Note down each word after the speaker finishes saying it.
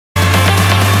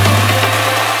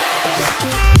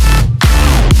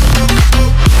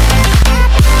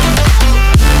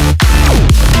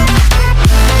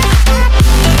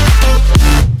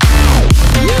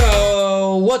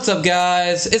What's up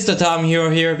guys, it's the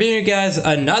TomHero here, bringing you guys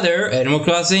another Animal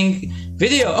Crossing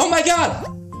video. Oh my god!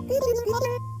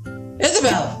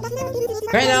 Isabelle!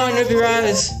 Right now in Ruby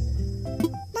Rise.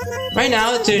 Right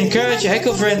now to encourage your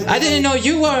echo friend. I didn't know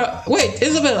you were... Wait,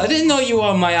 Isabelle, I didn't know you were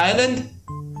on my island.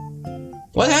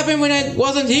 What happened when I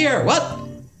wasn't here? What?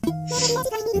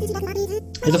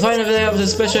 It's the final day of the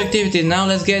special activity. Now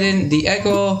let's get in the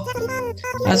echo.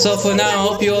 And so for now, I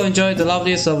hope you all enjoyed the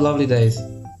loveliest of lovely days.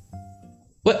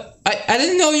 What? I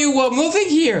didn't know you were moving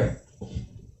here!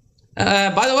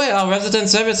 By the way, our resident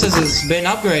services has been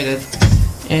upgraded.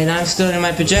 And I'm still in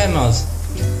my pajamas.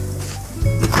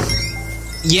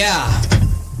 Yeah!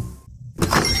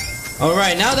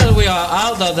 Alright, now that we are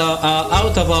out of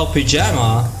our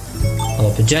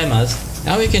pajamas,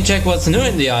 now we can check what's new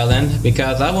in the island,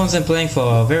 because I wasn't playing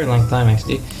for a very long time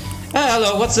actually. Hey,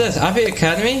 hello, what's this? Happy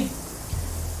Academy?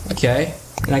 Okay,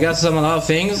 and I got a lot of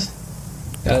things.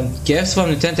 Gifts from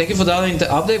Nintendo. Thank you for downloading the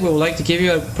update. We would like to give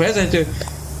you a present to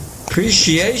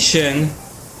appreciation.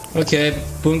 Okay,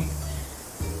 boom.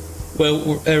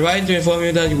 Well, right to inform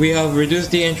you that we have reduced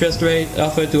the interest rate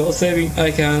offered to all saving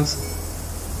accounts.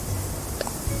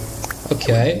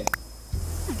 Okay.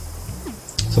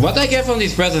 So what I get from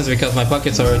these presents, because my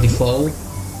pockets are already full.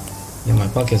 Yeah, my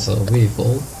pockets are really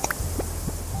full.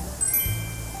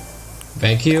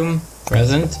 Vacuum,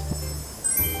 present.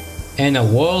 And a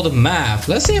world map.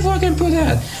 Let's see if I can put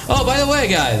that. Oh, by the way,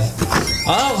 guys,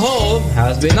 our home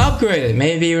has been upgraded.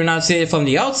 Maybe you're not seeing it from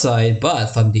the outside, but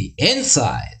from the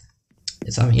inside,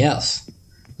 it's something else.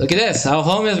 Look at this. Our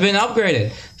home has been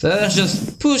upgraded. So let's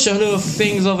just push our little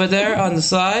things over there on the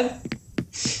side.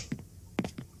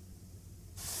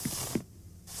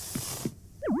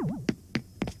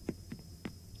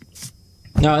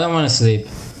 No, I don't want to sleep.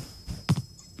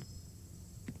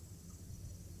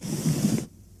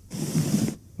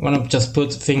 I want to just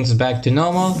put things back to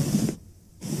normal.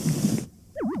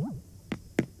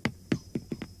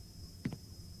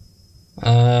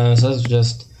 So let's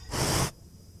just...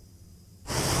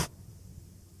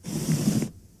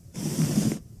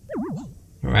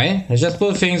 Alright, let's just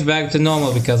put things back to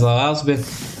normal because our house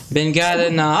been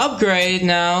gotten an upgrade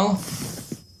now.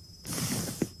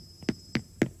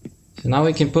 So now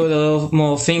we can put a little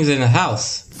more things in the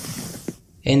house.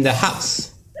 In the house.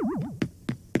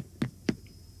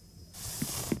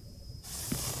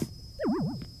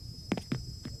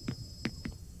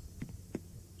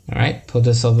 Alright, put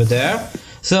this over there.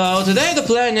 So today the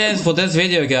plan is for this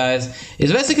video, guys,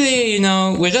 is basically, you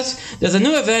know, there's a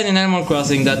new event in Animal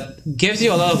Crossing that gives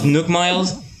you a lot of Nook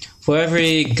miles for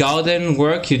every garden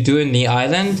work you do in the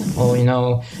island, or you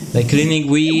know, like cleaning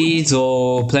weeds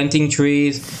or planting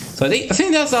trees. So I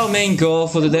think that's our main goal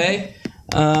for today.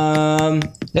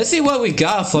 Let's see what we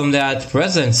got from that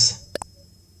presents.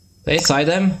 Place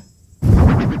item.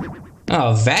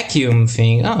 Oh, vacuum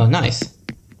thing. Oh, nice.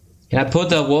 Can I put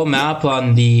the world map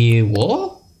on the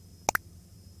wall?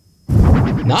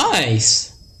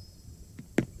 Nice!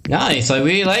 Nice, I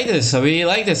really like this. I really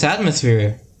like this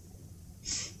atmosphere.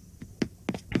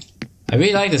 I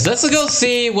really like this. Let's go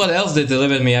see what else they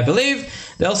delivered me. I believe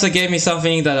they also gave me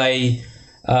something that I,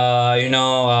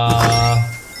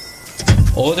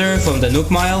 order from the Nook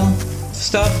Mile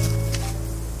stuff.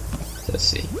 Let's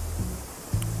see.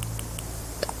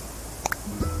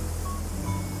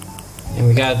 And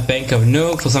we got Bank of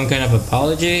Nook for some kind of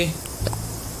apology.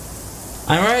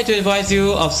 I'm ready to advise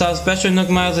you of some special Nook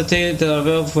miles that are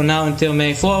available for now until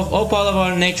May 4th. All part of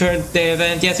our Nature Day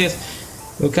event. Yes.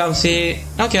 We'll come see.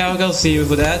 Okay, I'll go see you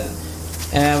for that.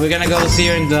 And we're gonna go see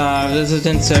you in the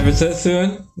resident services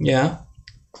soon. Yeah.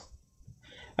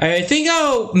 I think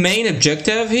our main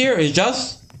objective here is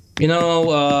just, you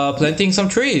know, planting some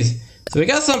trees. So we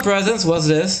got some presents. What's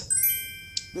this?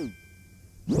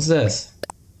 What's this?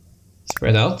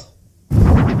 Spread out.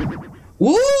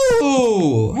 Woo!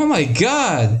 Oh my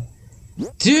god!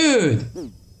 Dude!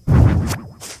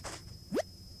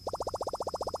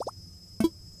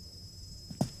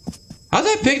 How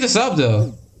did I pick this up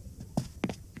though?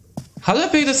 How did I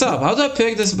pick this up? How did I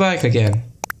pick this back again?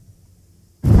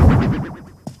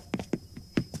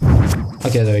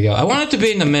 Okay, there we go. I want it to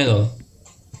be in the middle.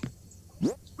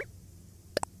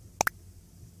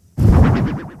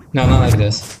 No, not like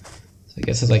this. So I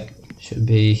guess it's like... should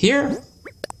be here.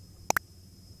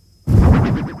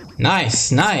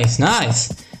 Nice, nice,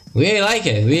 nice. Really like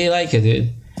it,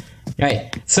 dude. Right.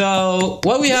 So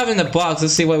what we have in the box?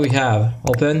 Let's see what we have.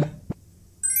 Open.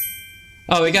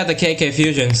 Oh, we got the KK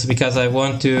fusions because I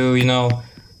want to, you know,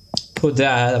 put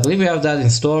that. I believe we have that in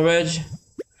storage.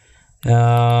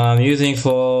 I'm using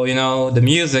for, you know, the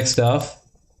music stuff.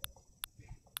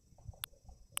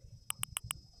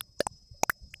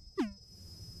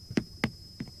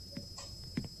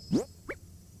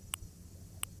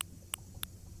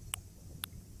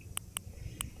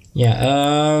 Yeah,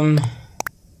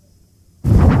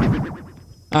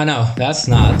 oh no, that's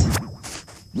not.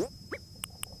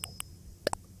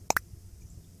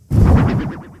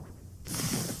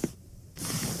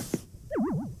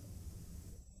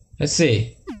 Let's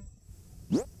see.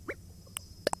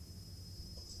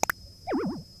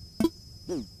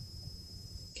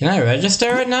 Can I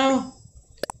register it now?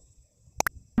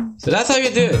 So that's how you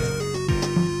do it.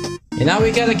 And now we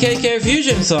got a KK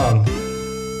Fusion song.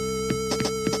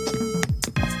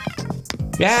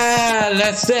 Yeah,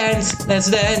 let's dance,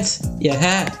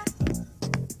 yeah.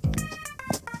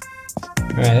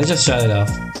 Alright, let's just shut it off.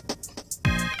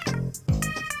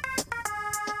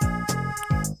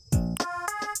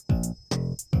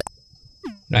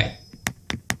 Right.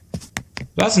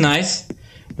 That's nice.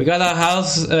 We got our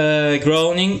house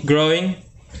growing down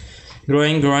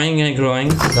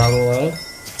below.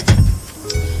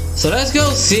 So let's go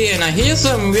see, and I hear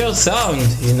some real sound,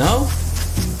 you know?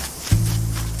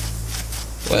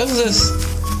 Where does this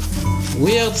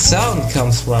weird sound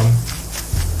comes from?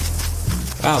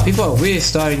 Wow, people are really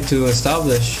starting to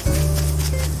establish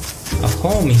a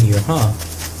home here, huh?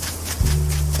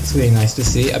 That's really nice to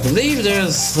see. I believe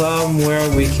there's somewhere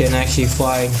we can actually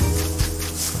find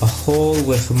a hole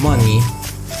with money.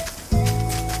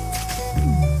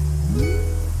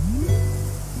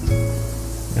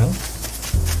 No?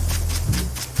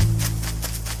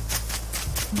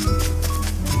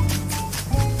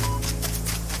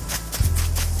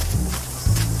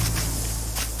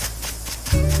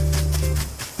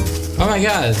 Oh my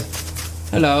god.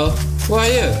 Hello. Who are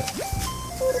you?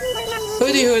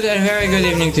 Hooty hoot and very good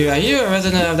evening to you. Are you a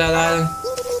resident of that island?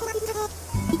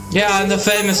 Yeah, I'm the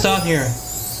famous star here.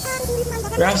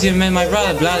 Perhaps you've met my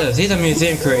brother Blathers. He's a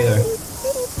museum curator.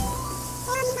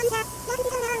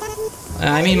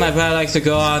 I mean, my brother likes to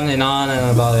go on and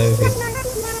about everything.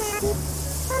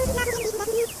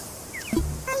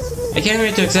 I can't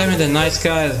wait to examine the night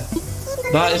skies,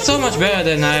 but it's so much better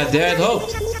than I dared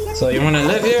hoped. So you wanna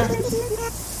live here?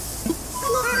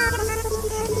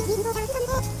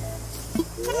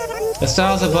 The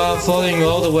stars above floating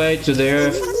all the way to the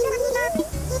earth.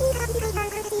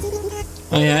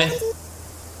 Okay.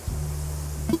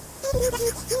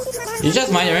 You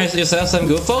just might earn yourself some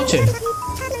good fortune.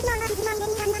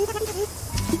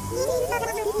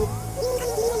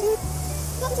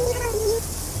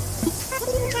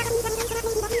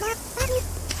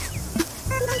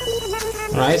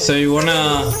 Alright, so you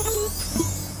wanna...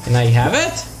 Can I have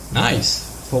it? Nice.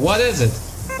 For what is it?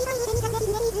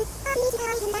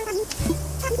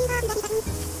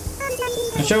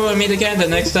 I'm sure we'll meet again the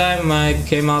next time I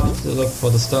came up to look for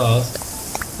the stars.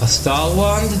 A star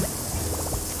wand?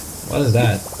 What is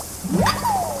that?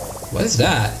 What is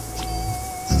that?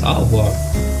 Star wand.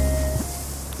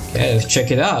 Okay, let's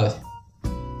check it out.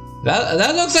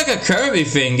 That looks like a Kirby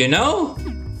thing, you know?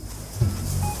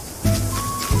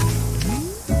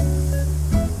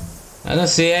 I don't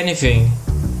see anything.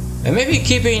 And maybe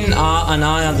keeping an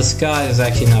eye on the sky is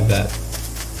actually not bad.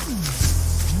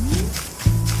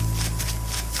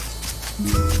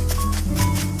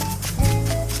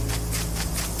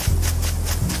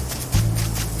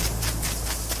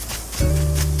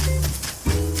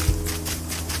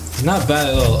 Not bad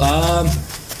at all.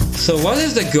 So what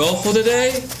is the goal for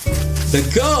today? The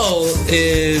goal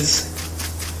is...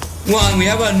 One, we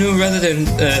have our new resident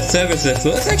services, so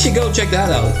let's actually go check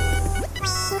that out.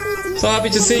 So happy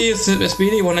to see you,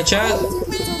 Speedy. Wanna chat?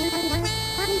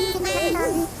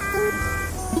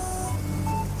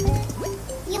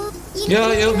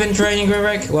 Yo, you've been training,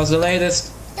 Greg. What's the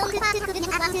latest?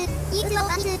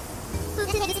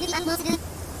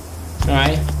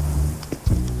 Alright.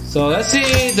 So let's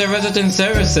see the resident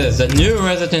services, the new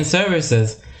resident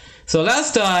services. So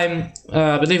last time,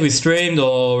 I believe we streamed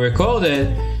or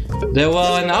recorded, there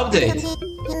was an update.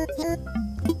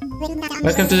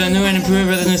 Welcome to the new and improved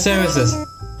resident services.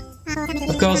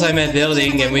 Of course I made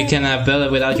building and we cannot build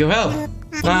it without your help.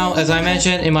 Now, as I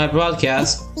mentioned in my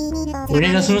broadcast, we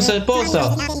need a smooth support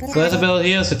staff. So let's build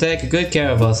heroes to take good care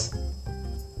of us.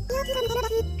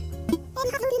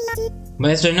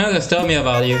 Mr. Nuggets told me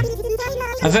about you.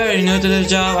 I'm very new to this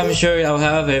job. I'm sure I'll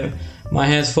have my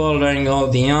hands full learning all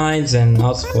the ins and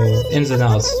outs for ins and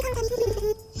outs.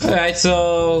 Alright,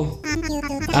 so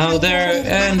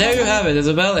there you have it,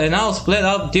 Isabel, and I'll split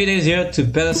up duties here to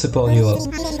better support you all.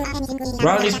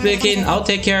 Broadly speaking, I'll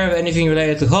take care of anything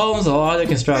related to homes or other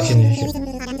construction issues.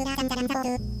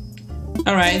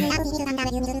 Alright.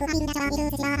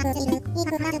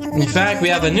 In fact, we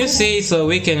have a new seat, so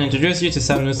we can introduce you to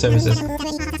some new services.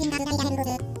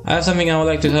 I have something I would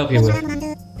like to help you with.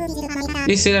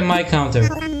 Please sit at my counter.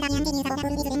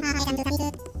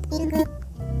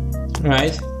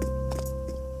 Right.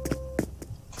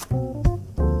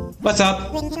 What's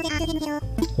up?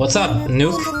 What's up,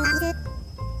 noob?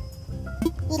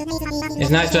 It's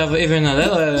nice to have even a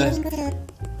little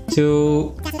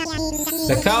to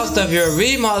the cost of your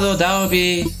remodel. That would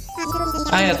be.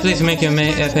 Ah, yes, please make your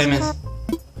payments.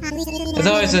 As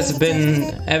always, it's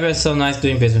been ever so nice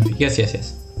doing business. Yes, yes,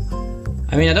 yes.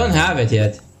 I mean, I don't have it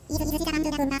yet.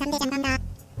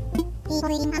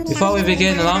 Before we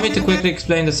begin, allow me to quickly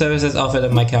explain the services offered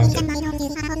at my counter.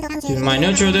 In my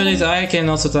neutral duties, I can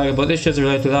also talk about issues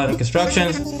related to island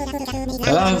constructions.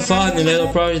 A lot of fun in little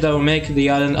projects that will make the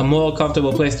island a more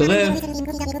comfortable place to live.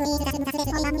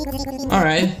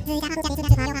 Alright.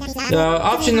 There are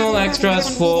optional extras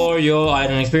for your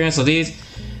island experience, so these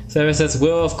services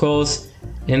will, of course,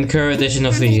 incur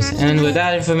additional fees. And with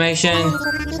that information,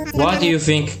 what do you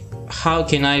think? How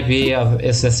can I be of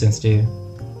assistance to you?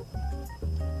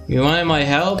 You wanted my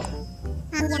help?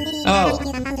 Oh.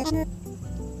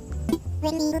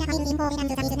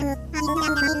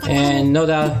 And no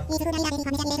doubt,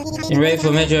 in ready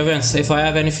for major events, if I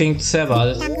have anything to say about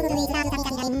it.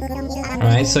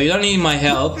 Alright, so you don't need my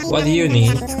help. What do you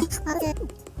need?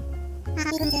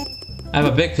 I have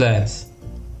a big plans.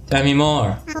 Tell me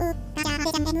more.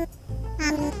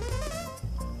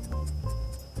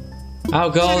 Our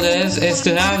goal is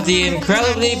to have the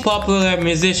incredibly popular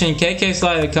musician KK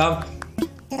Slider come.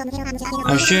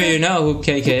 I'm sure you know who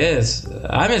KK is.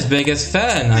 I'm his biggest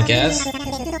fan, I guess.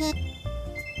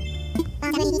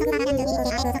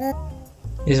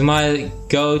 Is my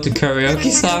go-to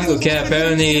karaoke song? Okay,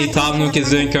 apparently Tom Nook is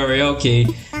doing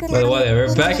karaoke, but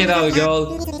whatever. Back it out,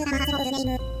 girl.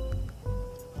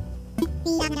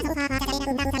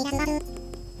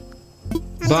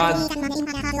 But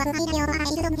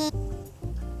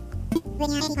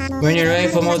when you're ready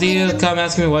for more details, come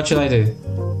ask me what should I do.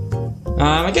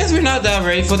 I guess we're not that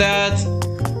ready for that.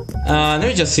 Let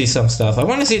me just see some stuff. I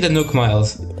want to see the Nook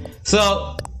Miles.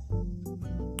 So,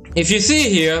 if you see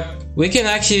here, we can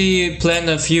actually plant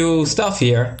a few stuff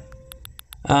here.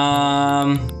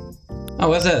 Oh,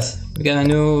 what's this? We got a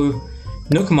new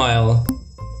Nook Mile.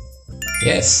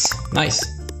 Yes, nice.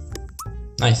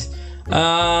 Nice.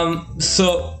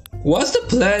 So, what's the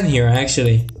plan here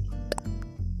actually?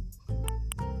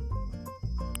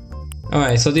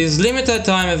 Alright, so these limited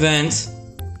time events.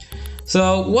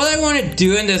 So what I want to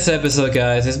do in this episode,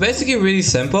 guys, is basically really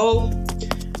simple.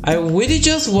 I really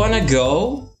just want to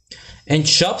go and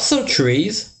chop some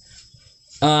trees.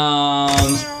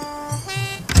 And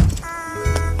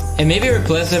maybe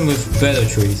replace them with better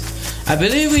trees. I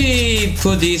believe we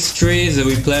put these trees and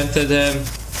we planted them.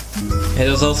 And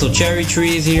there's also cherry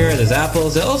trees here, there's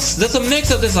apples. There's a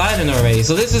mix of this island already.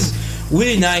 So this is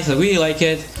really nice, I really like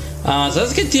it. So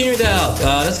let's continue that out.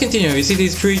 Let's continue. You see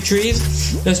these three trees?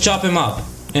 Let's chop them up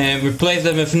and replace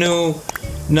them with new,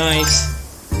 nice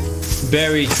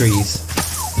berry trees.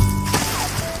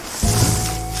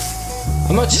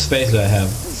 How much space do I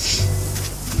have?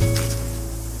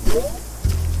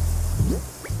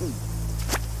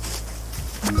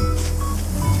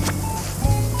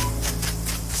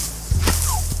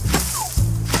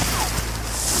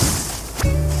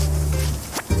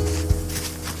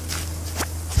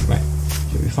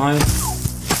 Fine.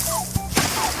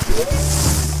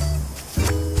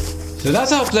 So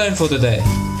that's our plan for today.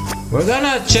 We're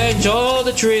gonna change all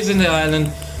the trees in the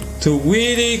island to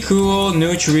really cool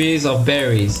new trees of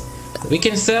berries. We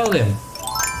can sell them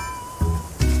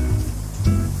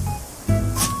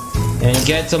and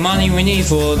get the money we need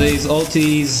for these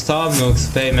OT's Tom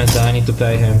Nook's payments that I need to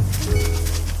pay him.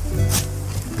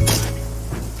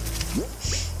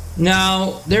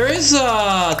 Now there is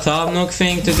a Tom Nook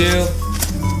thing to do.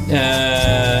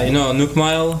 You know, Nook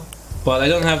Mile, but I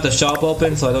don't have the shop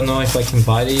open, so I don't know if I can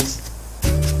buy these.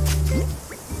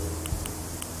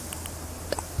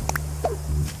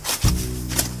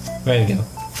 There you go.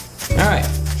 Alright,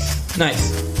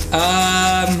 nice.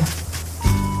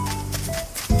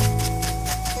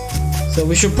 So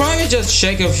we should probably just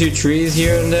shake a few trees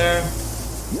here and there.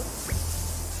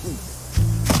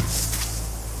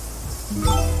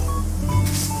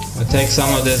 I'll take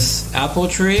some of this apple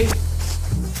tree.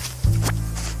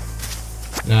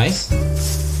 Nice.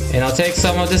 And I'll take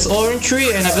some of this orange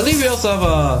tree, and I believe we also have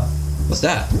a... What's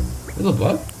that? Little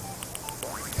bug?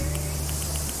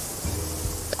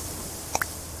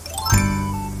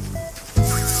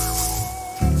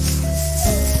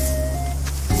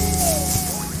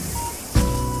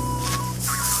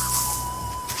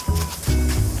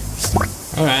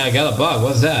 Alright, I got a bug.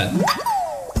 What's that?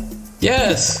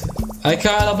 Yes! I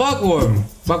caught a bugworm.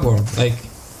 Bugworm, like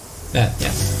that,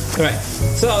 yeah. Alright,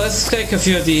 so let's take a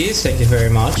few of these. Thank you very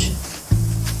much.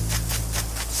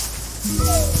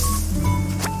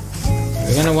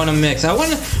 We're gonna wanna mix. I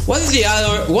wonder what is the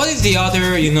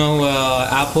other you know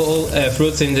apple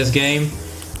fruits in this game.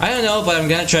 I don't know, but I'm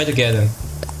gonna try to get them.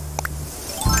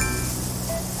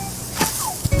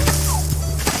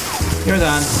 You're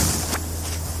done.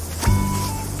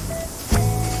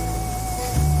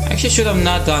 Actually, should have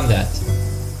not done that.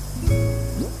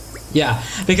 Yeah,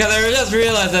 because I just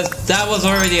realized that that was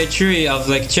already a tree of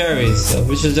like cherries, so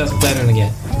we should just plant it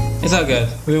again. It's all good.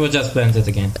 We will just plant it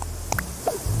again.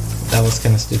 That was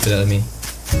kind of stupid of me.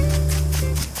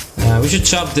 We should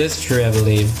chop this tree, I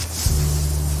believe.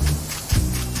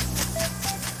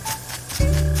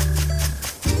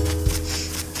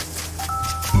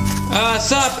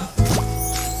 Stop!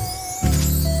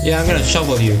 Yeah, I'm gonna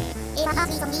shovel you.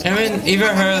 I mean,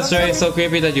 even her story is so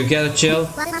creepy that you get a chill.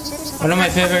 One of my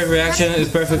favorite reactions is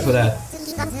perfect for that.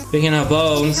 Speaking of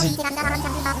bones.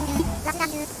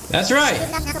 That's right!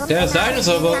 There's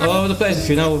dinosaurs all over the place, if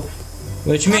you know.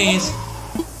 Which means...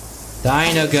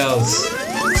 Dino ghosts.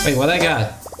 Wait, what I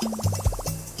got?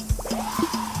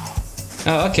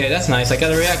 Oh, okay, that's nice. I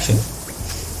got a reaction.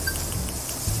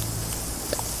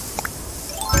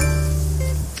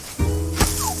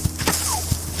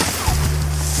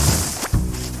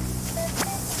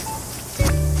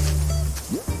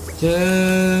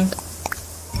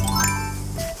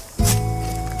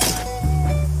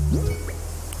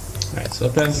 Alright, so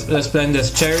let's plant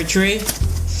this cherry tree.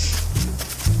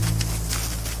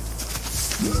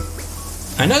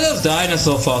 I know those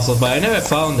dinosaur fossils, but I never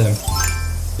found them.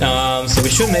 So we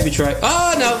should maybe try.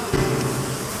 Oh no!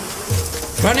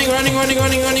 Running!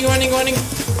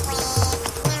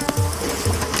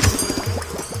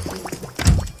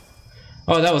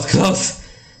 Oh, that was close.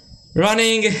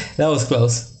 Running! That was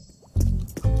close.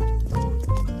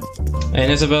 And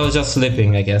Isabel's just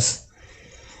sleeping, I guess.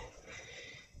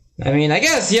 I mean, I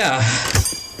guess, yeah.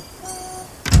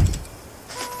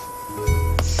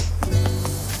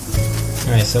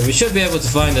 Alright, so we should be able to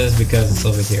find this because it's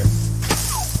over here.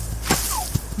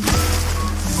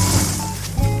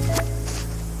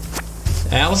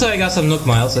 And also I got some Nook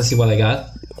Miles, let's see what I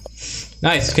got.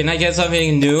 Nice, can I get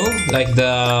something new? Like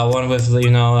the one with, you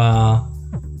know,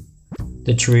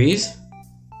 the trees?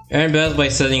 Earn bells by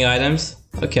selling items.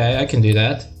 Okay, I can do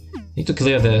that. Need to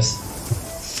clear this.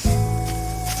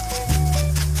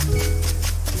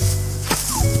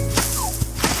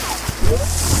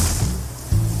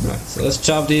 Right, so let's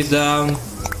chop these down.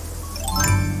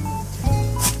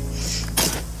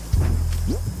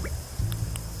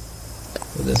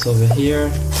 Put this over here.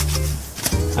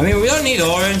 I mean, we don't need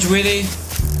orange really.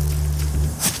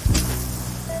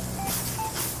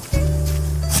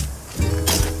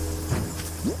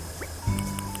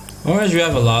 Orange we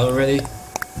have a lot already.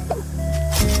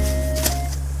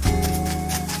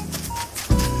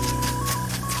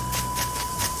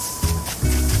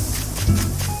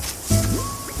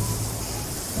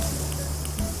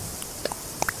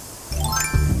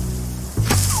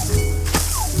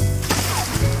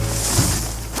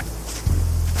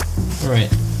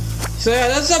 Alright. So yeah,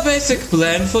 that's a basic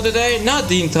plan for today. Not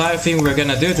the entire thing we're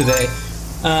gonna do today.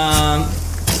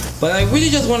 But I really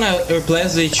just want to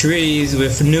replace the trees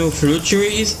with new fruit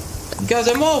trees because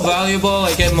they're more valuable,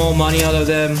 I get more money out of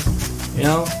them, you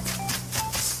know?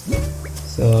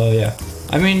 So yeah.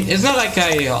 I mean, it's not like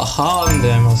I harm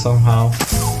them or somehow.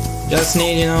 Just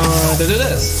need, you know, to do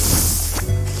this.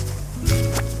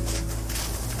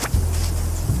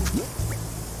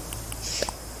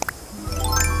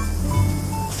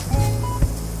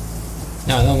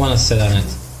 No, I don't want to sit on it.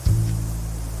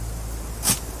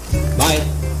 Bye.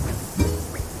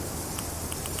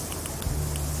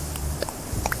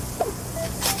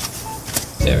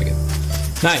 There we go.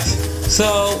 Nice.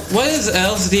 So, what is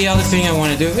else the other thing I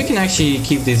want to do? We can actually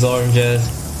keep these oranges.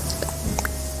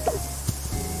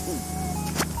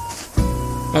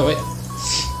 Oh wait.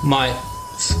 My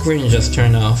screen just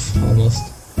turned off, almost.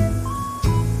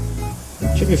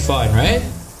 Should be fine, right?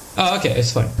 Oh, okay,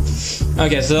 it's fine.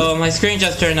 Okay, so my screen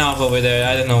just turned off over there.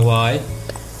 I don't know why.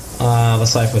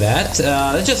 Aside for that,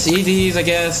 let's just eat these, I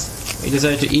guess. We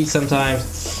decided to eat sometimes.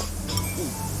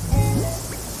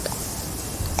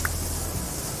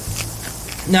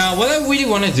 Now, what I really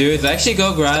want to do is actually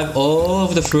go grab all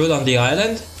of the fruit on the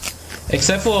island,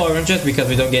 except for oranges because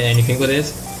we don't get anything with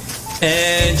this,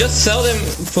 and just sell them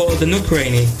for the Nook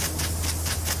Rainy.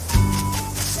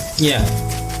 Yeah.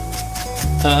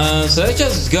 So let's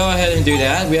just go ahead and do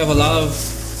that. We have a lot of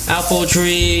apple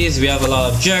trees, we have a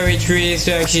lot of cherry trees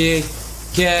to actually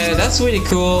get. That's really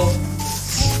cool.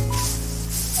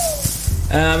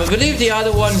 I believe the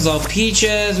other ones are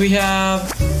peaches we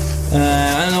have.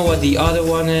 I don't know what the other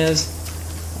one is.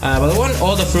 But I want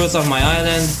all the fruits of my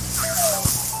island.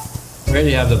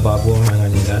 already have the bugworm, I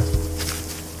don't need that.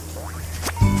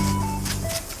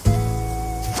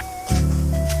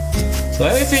 So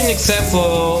everything except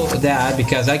for that,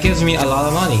 because that gives me a lot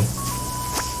of money.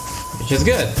 Which is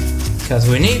good. Because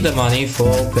we need the money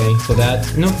for paying for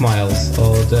that Nook Miles,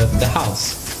 or the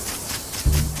house.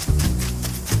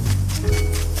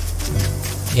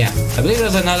 Yeah, I believe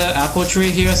there's another apple tree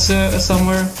here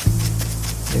somewhere.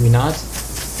 Maybe not.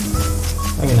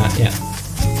 Maybe not, yeah.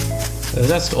 There's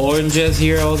just oranges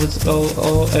here all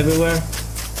everywhere.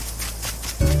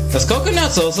 Does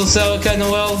coconuts also sell kind of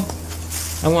well?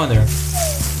 I wonder.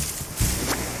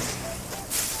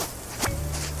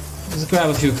 Let's grab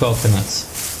a few coconuts.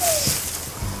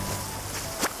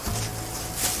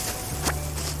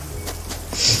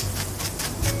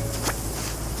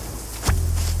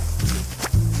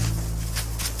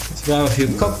 Let's grab a few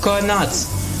coconuts.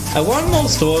 I want more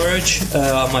storage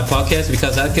on my pockets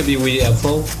because that could be really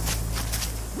helpful.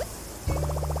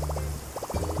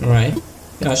 Alright.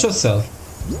 Yeah, I should sell.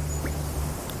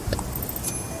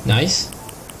 Nice.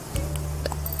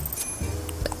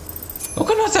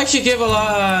 Coconuts actually give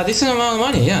a decent amount of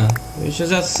money, yeah. We should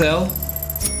just sell.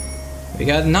 We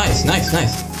got nice.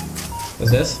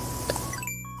 What's this?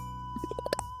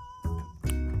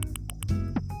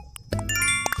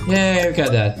 Yay, we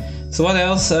got that. So what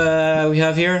else we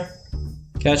have here?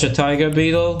 Catch a tiger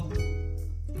beetle.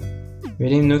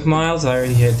 Reading Nook Miles, I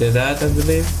already did that, I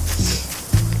believe.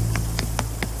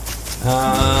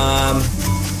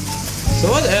 So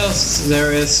what else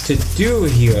there is to do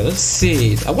here? Let's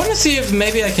see. I want to see if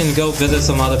maybe I can go visit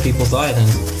some other people's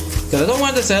islands. Because I don't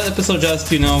want this episode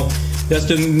just, you know, just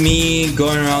to me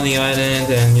going around the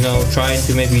island and, you know, try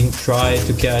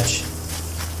to catch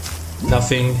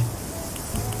nothing.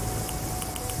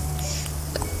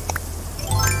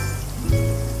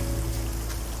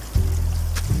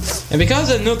 And because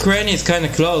the Nook Granny is kind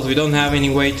of close, we don't have any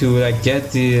way to like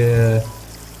get the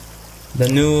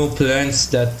new plants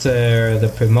that they're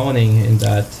promoting in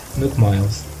that Nook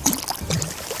Miles.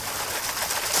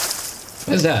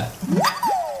 What is that?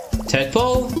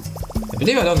 Tadpole? I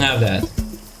believe I don't have that.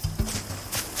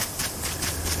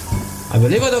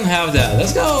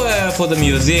 Let's go for the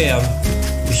museum.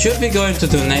 We should be going to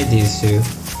donate these two.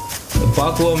 The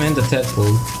bugworm and the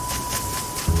tadpole.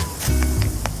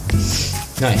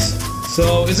 Nice.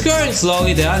 So it's growing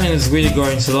slowly, the island is really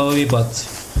growing slowly but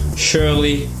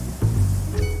surely.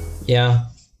 Yeah.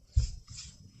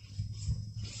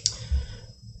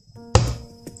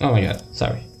 Oh my god,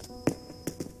 sorry.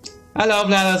 Hello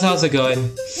Bladders, how's it going?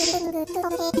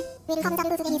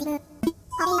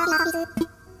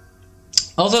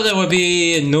 Also there will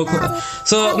be Nook.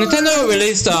 So Nintendo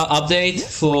released an update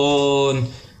for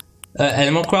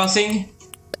Animal Crossing.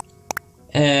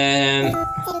 And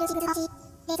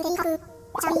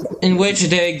in which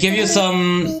they give you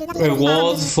some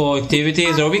rewards for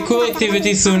activities. There will be cool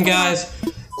activities soon, guys.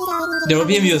 There will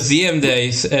be a museum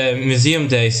day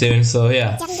soon, so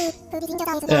yeah.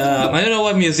 I don't know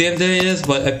what museum day is,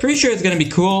 but I'm pretty sure it's gonna be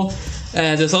cool.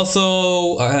 There's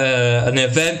also an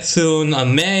event soon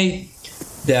on May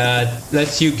that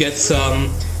lets you get some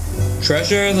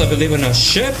treasures, I believe, on a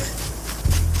ship.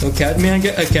 Don't catch me on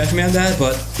that,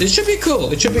 but it should be cool.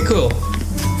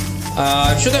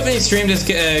 I should definitely stream this,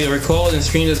 record and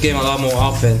stream this game a lot more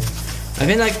often. I've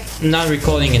been like not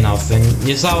recording enough, and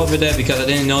you saw over there because I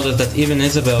didn't notice that even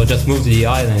Isabel just moved to the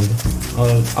island out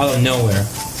of nowhere.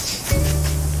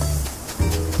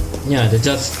 Yeah, they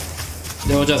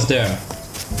were just there.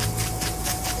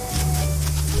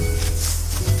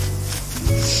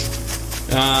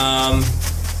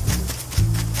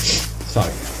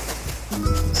 Sorry.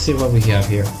 Let's see what we have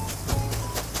here.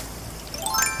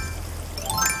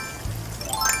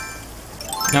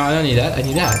 No, I don't need that. I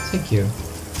need that. Thank you.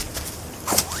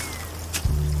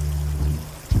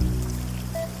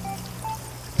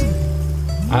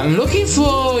 I'm looking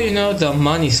for, you know, the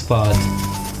money spot,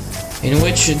 in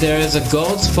which there is a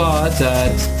gold spot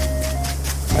that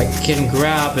I can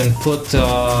grab and put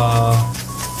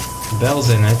bells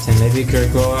in it, and maybe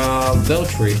could grow a bell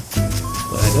tree.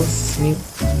 But I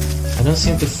don't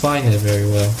seem to find it very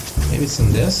well. Maybe it's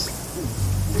in this.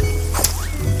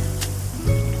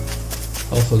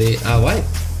 Hopefully, what?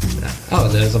 Oh,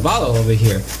 there's a bottle over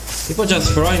here. People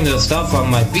just throwing the stuff on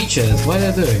my beaches. What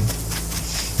are they doing?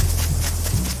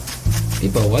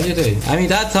 People, what are you doing? I mean,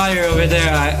 that tire over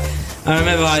there, I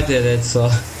remember I did it, so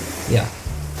yeah.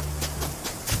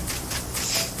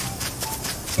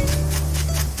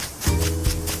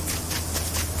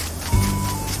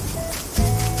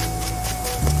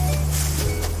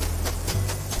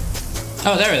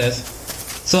 Oh, there it is.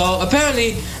 So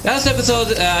apparently, last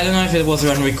episode, I don't know if it was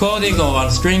on recording or on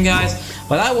stream, guys,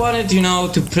 but I wanted, you know,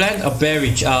 to plant a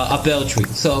bell tree.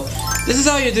 So this is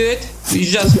how you do it. You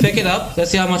just pick it up.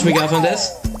 Let's see how much we got from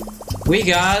this. We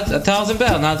got 1,000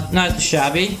 bell, not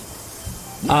shabby.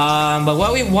 But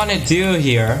what we want to do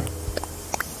here.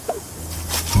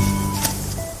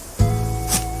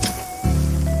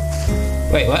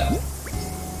 Wait, what?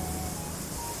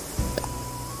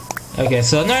 Okay,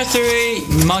 so nursery,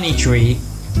 money tree.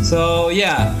 So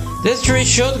yeah, this tree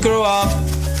should grow up.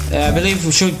 I believe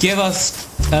it should give us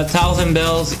 1,000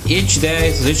 bells each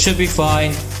day, so this should be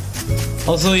fine.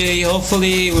 Also, yeah,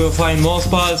 hopefully we'll find more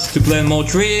spots to plant more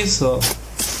trees. So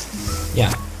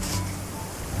yeah.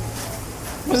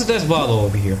 What's this bottle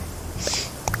over here?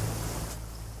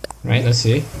 Right, let's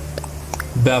see.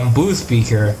 Bamboo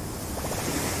speaker.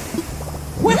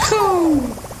 Woohoo!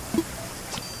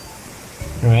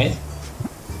 Right.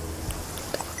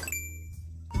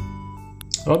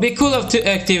 It'll be cool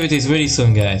activities really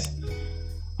soon, guys.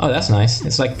 Oh, that's nice.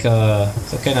 It's like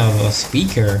some kind of a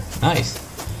speaker. Nice.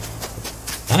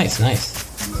 Nice.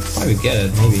 Probably get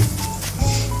it, maybe.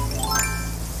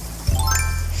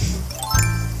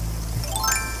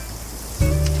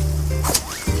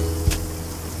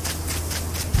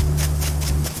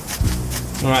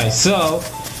 Alright, so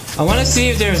I want to see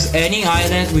if there's any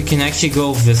island we can actually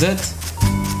go visit.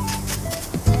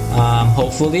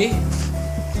 Hopefully.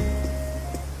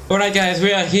 Alright guys,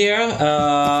 we are here.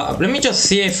 Let me just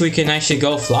see if we can actually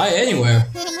go fly anywhere.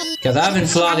 Because I haven't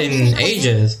flown in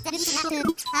ages.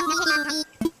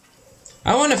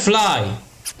 I want to fly.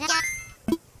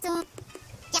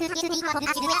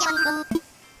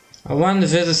 I want to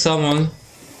visit someone.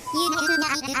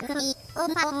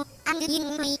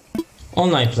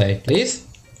 Online play, please.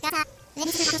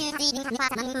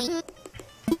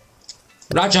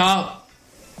 Raja.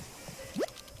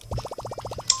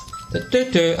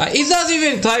 He's not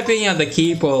even typing at the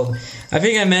keyboard. I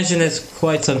think I mentioned this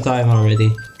quite some time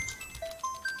already.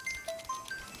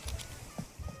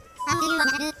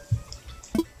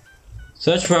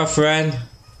 Search for a friend.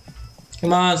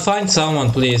 Come on, find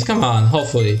someone, please. Come on,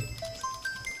 hopefully.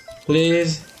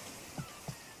 Please.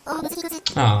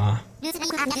 Ah.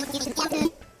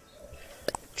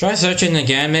 Try searching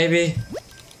again, maybe.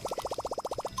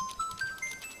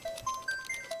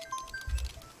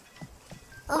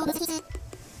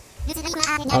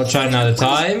 I'll try another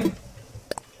time.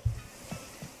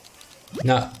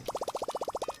 No.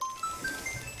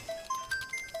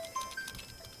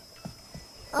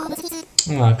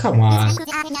 Oh, come on.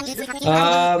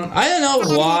 I don't know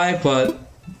why, but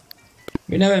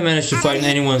we never managed to find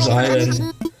anyone's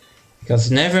island. Because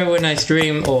never when I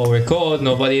stream or record,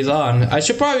 nobody's on. I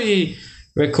should probably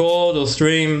record or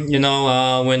stream, you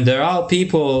know, when there are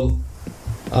people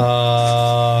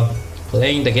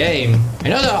playing the game. I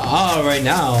know there are right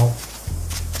now.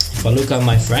 If I look at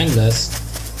my friend list,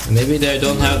 maybe they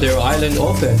don't have their island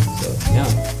open. So yeah.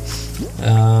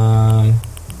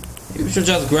 You should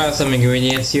just grab some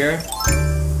ingredients here.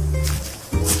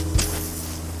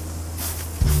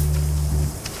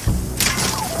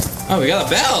 Oh, we got a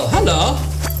bell! Hello!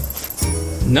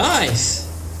 Nice!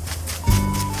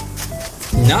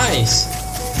 Nice!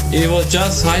 It was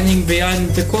just hiding behind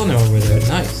the corner over there.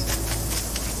 Nice.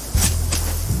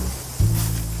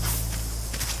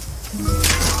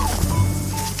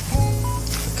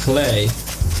 Clay.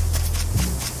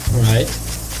 Alright.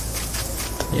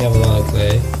 You have a lot of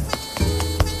clay.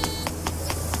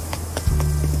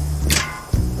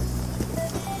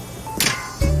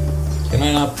 Can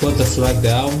I not put the flag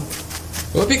down?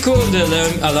 It would be cool if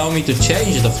they allow me to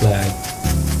change the flag.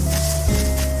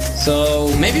 So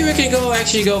maybe we can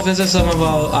actually go visit some of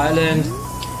our island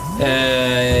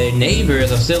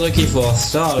neighbors. I'm still looking for a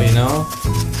star, you know?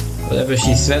 Whatever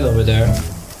she said over there.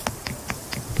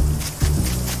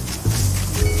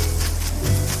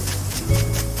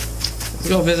 Let's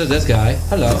go visit this guy.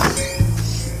 Hello.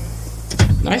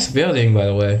 Nice building, by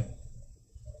the way.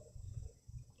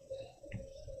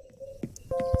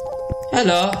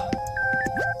 Hello.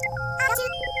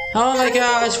 Oh my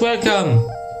gosh, welcome.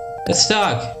 It's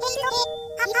stuck.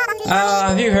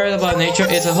 Have you heard about nature?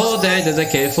 It's a whole day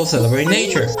dedicated for celebrating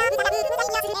nature.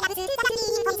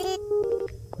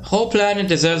 The whole planet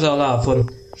deserves our love.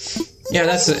 Yeah,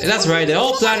 that's right. The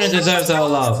whole planet deserves our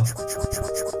love.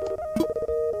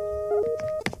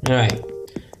 Alright.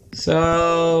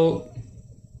 So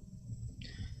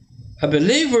I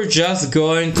believe we're just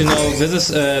going to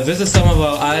visit some of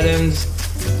our island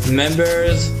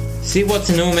members, see what's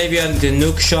new maybe at the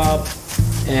Nook shop,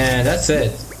 and that's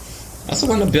it. I also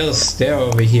want to build a stair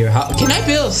over here. Can I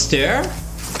build a stair?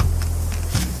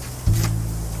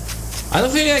 I don't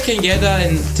think I can get that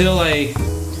until like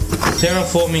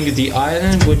terraforming the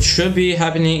island, which should be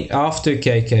happening after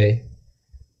KK.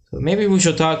 So maybe we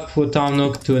should talk with Tom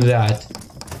Nook to that.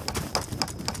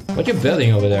 What you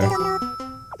building over there?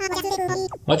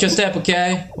 Watch your step,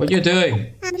 okay? What you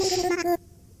doing?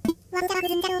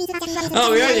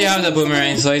 Oh, we already have the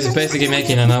boomerang, so he's basically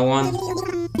making another one.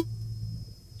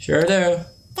 Sure do.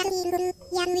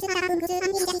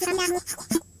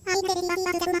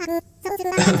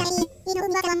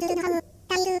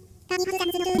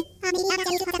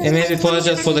 And maybe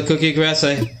apologize for the cookie grass.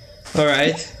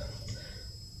 Alright.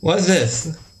 What's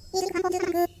this?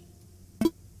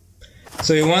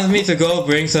 So he wants me to go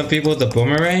bring some people the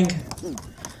boomerang?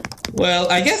 Well,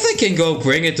 I guess I can go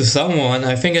bring it to someone.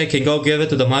 I think I can go give it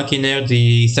to the monkey near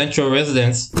the central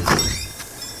residence.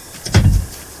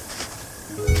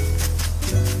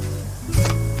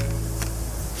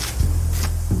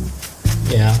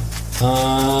 Yeah.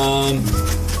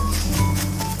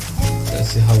 Let's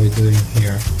see how we're doing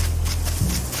here.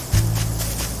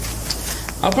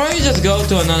 I'll probably just go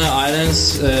to another island,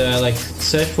 like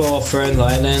search for a friend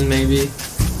island maybe.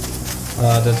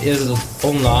 That is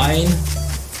online.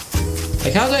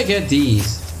 Like, how do I get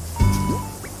these?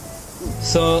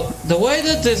 So the way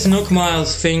that this Nook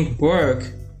Miles thing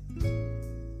work,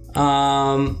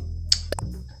 I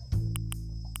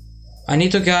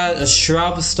need to get a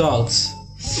shrub stalks.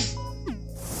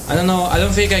 I don't know, I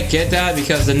don't think I get that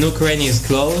because the Nook Rainy is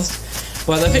closed.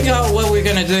 But I think what we're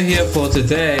gonna do here for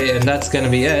today, and that's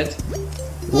gonna be it.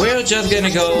 We're just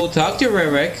gonna go talk to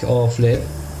Rerick or Flip.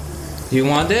 Do you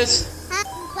want this?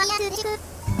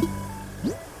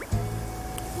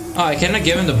 Oh, I cannot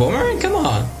give him the boomerang? Come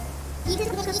on.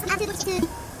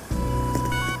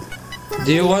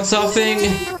 Do you want something?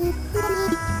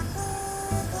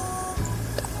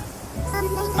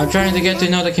 I'm trying to get to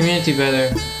know the community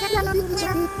better.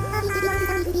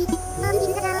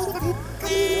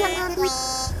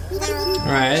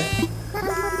 Alright.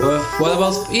 What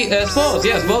about sports?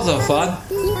 Yes, sports are fun.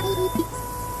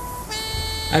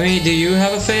 I mean, do you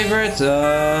have a favorite?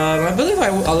 I believe I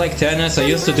like tennis. I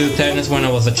used to do tennis when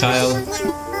I was a child.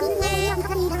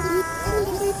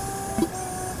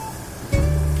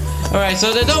 Alright,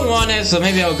 so they don't want it, so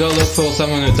maybe I'll go look for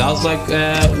someone who does like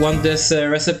want this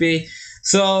recipe.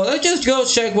 So let's just go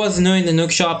check what's new in the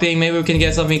Nook shopping. Maybe we can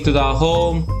get something to our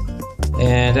home.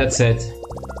 And that's it.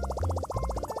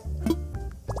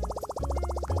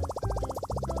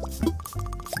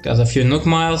 Got a few Nook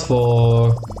Miles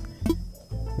for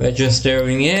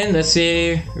registering in. Let's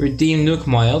see. Redeem Nook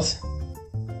Miles.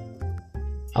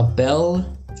 A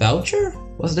bell voucher?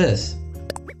 What's this?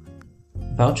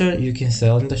 Voucher you can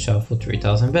sell in the shop for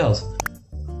 3,000 bells.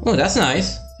 Oh, that's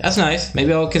nice. That's nice.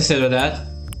 Maybe I'll consider that.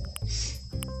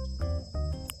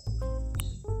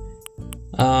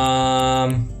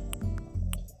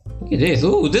 Look at this.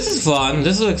 Ooh, this is fun.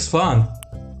 This looks fun.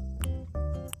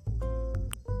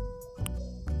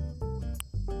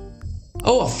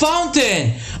 Oh, a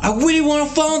fountain! I really want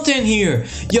a fountain here!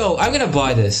 Yo, I'm gonna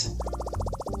buy this.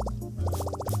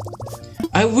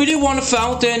 I really want a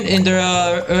fountain in their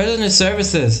urgent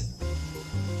services.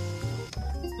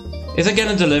 Is it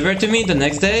gonna deliver to me the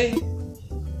next day?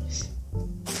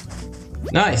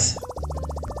 Nice.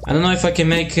 I don't know if I can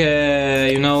make,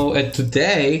 you know, it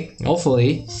today,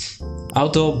 hopefully.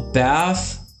 Outdoor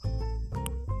bath.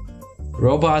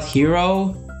 Robot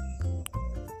hero.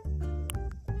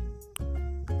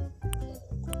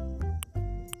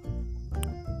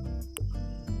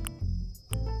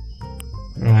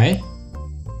 Alright.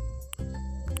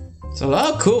 So a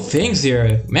lot of cool things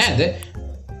here. Man,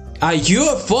 a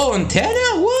UFO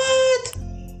antenna? What?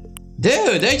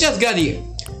 Dude, they just got the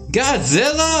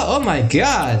Godzilla? Oh my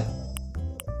god.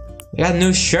 We got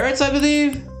new shirts, I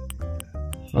believe.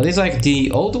 Are these like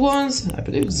the old ones? I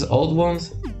believe it's the old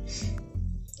ones.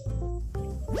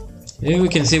 Maybe we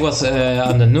can see what's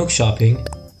on the Nook shopping.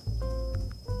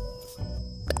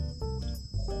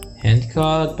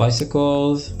 Handcart,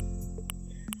 bicycles.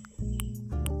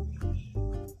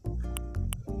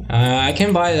 I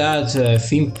can buy that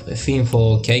theme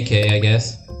for KK, I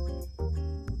guess.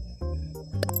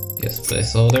 Yes,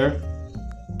 placeholder.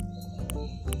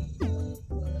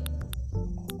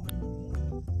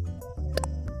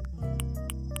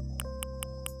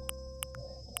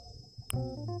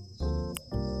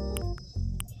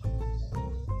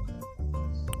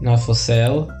 Not for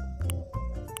sale.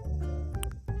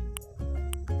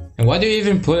 And why do you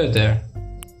even put it there?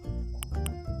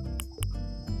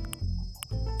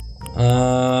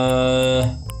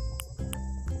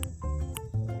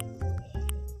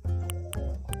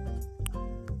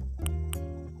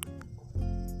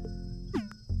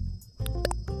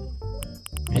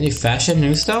 Any fashion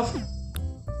new stuff?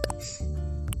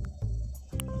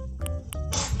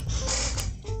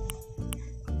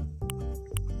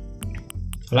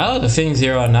 A lot of the things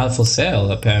here are not for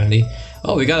sale apparently.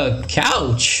 Oh, we got a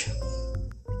couch!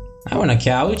 I want a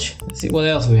couch. Let's see what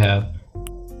else we have.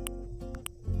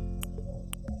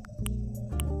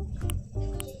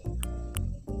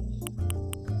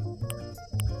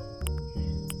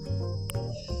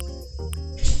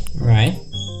 Right.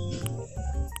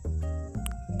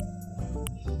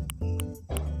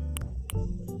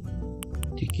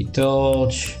 Tiki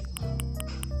torch.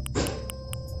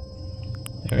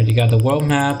 I already got the world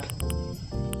map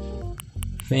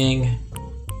thing.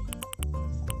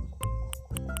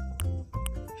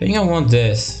 I think I want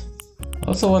this. I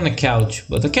also want a couch,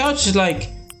 but the couch is like,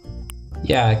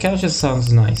 yeah, the couch just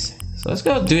sounds nice. So let's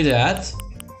go do that.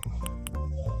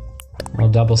 Or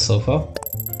double sofa.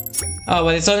 Oh,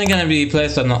 but it's only gonna be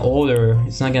placed on an order.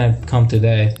 It's not gonna come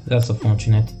today. That's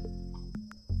unfortunate.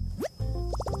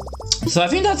 So I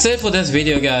think that's it for this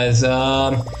video, guys.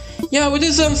 Yeah, we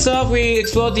did some stuff. We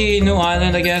explored the new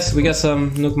island, I guess. We got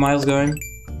some Nook Miles going.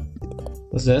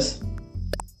 What's this?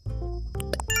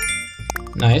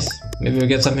 Nice. Maybe we'll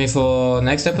get something for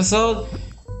next episode?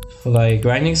 For like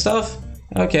grinding stuff?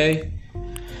 Okay.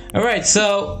 Alright,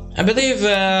 so I believe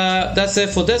that's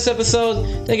it for this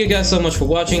episode. Thank you guys so much for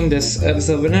watching this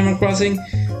episode of Animal Crossing.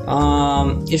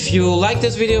 If you like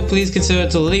this video, please consider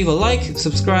to leave a like,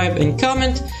 subscribe, and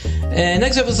comment. And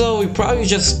next episode, we probably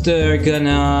just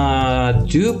gonna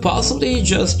do possibly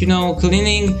just, you know,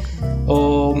 cleaning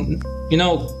or, you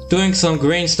know, doing some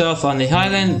green stuff on the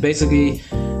island, basically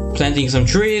planting some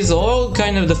trees, all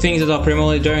kind of the things that are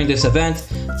promoted during this event.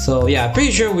 So yeah,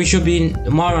 pretty sure we should be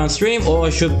more on stream, or I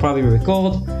should probably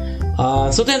record.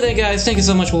 So until then guys, thank you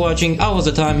so much for watching. I was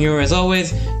theTomHero as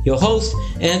always, your host,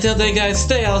 and until then guys,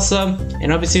 stay awesome,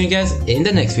 and I'll be seeing you guys in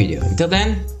the next video. Until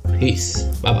then, peace,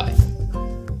 bye bye.